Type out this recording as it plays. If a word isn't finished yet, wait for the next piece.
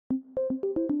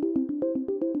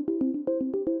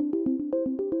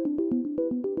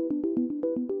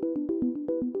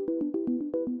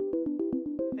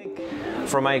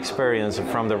From my experience,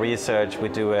 from the research we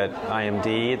do at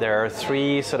IMD, there are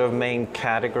three sort of main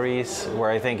categories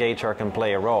where I think HR can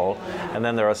play a role, and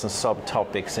then there are some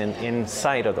subtopics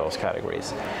inside of those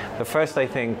categories. The first, I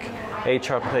think,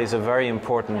 HR plays a very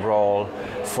important role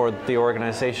for the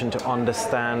organization to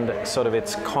understand sort of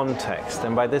its context.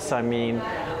 And by this I mean,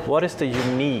 what is the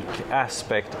unique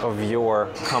aspect of your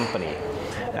company?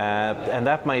 And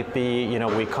that might be, you know,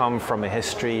 we come from a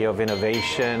history of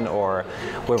innovation, or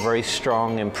we're very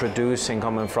strong in producing,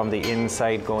 coming from the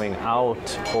inside going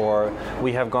out, or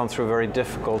we have gone through very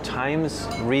difficult times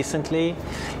recently.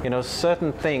 You know,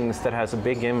 certain things that has a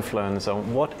big influence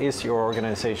on what is your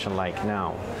organization like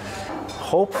now.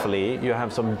 Hopefully you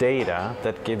have some data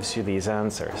that gives you these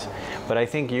answers. But I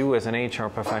think you as an HR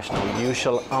professional, you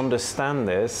shall understand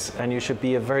this, and you should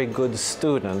be a very good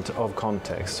student of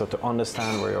context, so to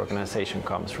understand where your organization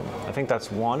comes from. I think that's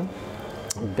one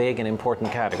big and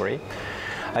important category.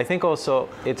 I think also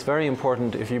it's very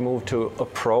important if you move to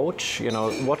approach, you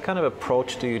know, what kind of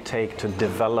approach do you take to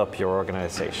develop your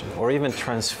organization or even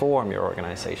transform your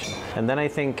organization? And then I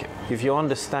think if you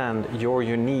understand your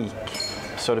unique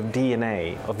sort of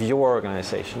DNA of your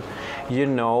organization, you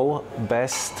know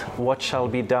best what shall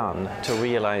be done to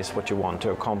realize what you want to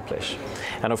accomplish.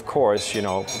 And of course, you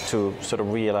know, to sort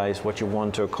of realize what you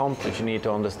want to accomplish, you need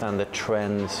to understand the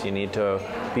trends, you need to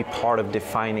be part of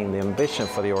defining the ambition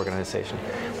for the organization.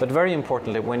 But very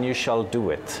importantly, when you shall do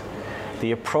it,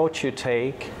 the approach you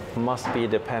take must be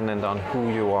dependent on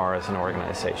who you are as an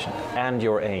organization and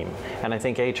your aim. And I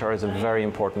think HR has a very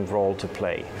important role to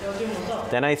play.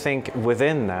 Then I think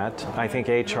within that, I think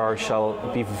HR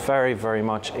shall be very, very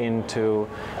much into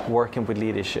working with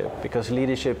leadership, because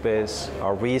leadership is,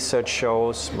 our research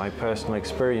shows, my personal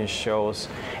experience shows,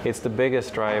 it's the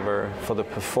biggest driver for the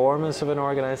performance of an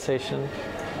organization,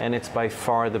 and it's by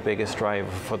far the biggest driver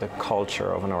for the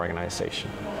culture of an organization.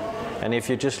 And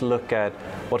if you just look at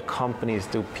what companies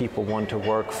do people want to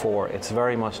work for, it's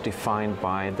very much defined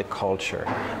by the culture,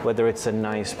 whether it's a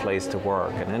nice place to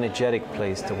work, an energetic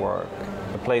place to work,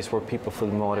 a place where people feel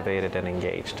motivated and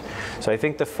engaged. So I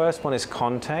think the first one is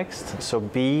context. So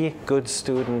be a good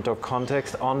student of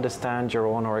context, understand your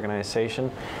own organization,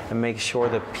 and make sure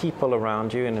that people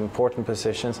around you in important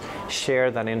positions share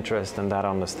that interest and that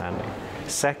understanding.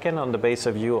 Second, on the base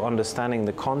of you understanding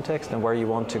the context and where you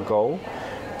want to go,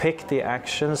 pick the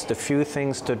actions, the few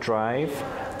things to drive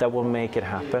that will make it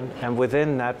happen. And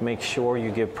within that, make sure you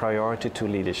give priority to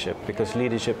leadership, because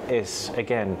leadership is,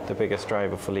 again, the biggest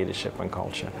driver for leadership and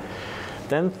culture.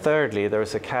 Then thirdly,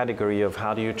 there's a category of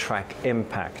how do you track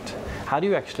impact? How do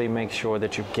you actually make sure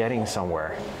that you're getting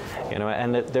somewhere? You know,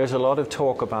 and there's a lot of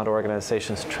talk about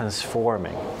organizations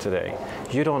transforming today.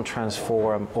 You don't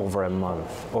transform over a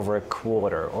month, over a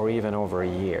quarter, or even over a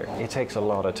year. It takes a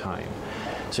lot of time.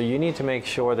 So you need to make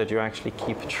sure that you actually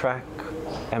keep track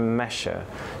and measure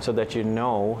so that you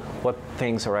know what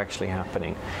things are actually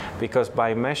happening. Because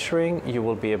by measuring, you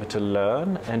will be able to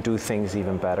learn and do things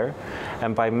even better.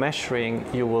 And by measuring,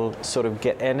 you will sort of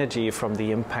get energy from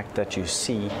the impact that you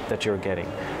see that you're getting.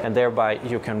 And thereby,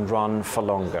 you can run for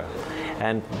longer.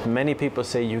 And many people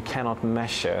say you cannot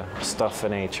measure stuff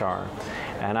in HR.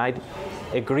 And I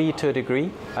agree to a degree.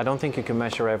 I don't think you can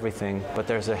measure everything, but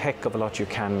there's a heck of a lot you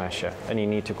can measure, and you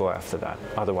need to go after that.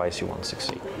 Otherwise, you won't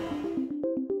succeed.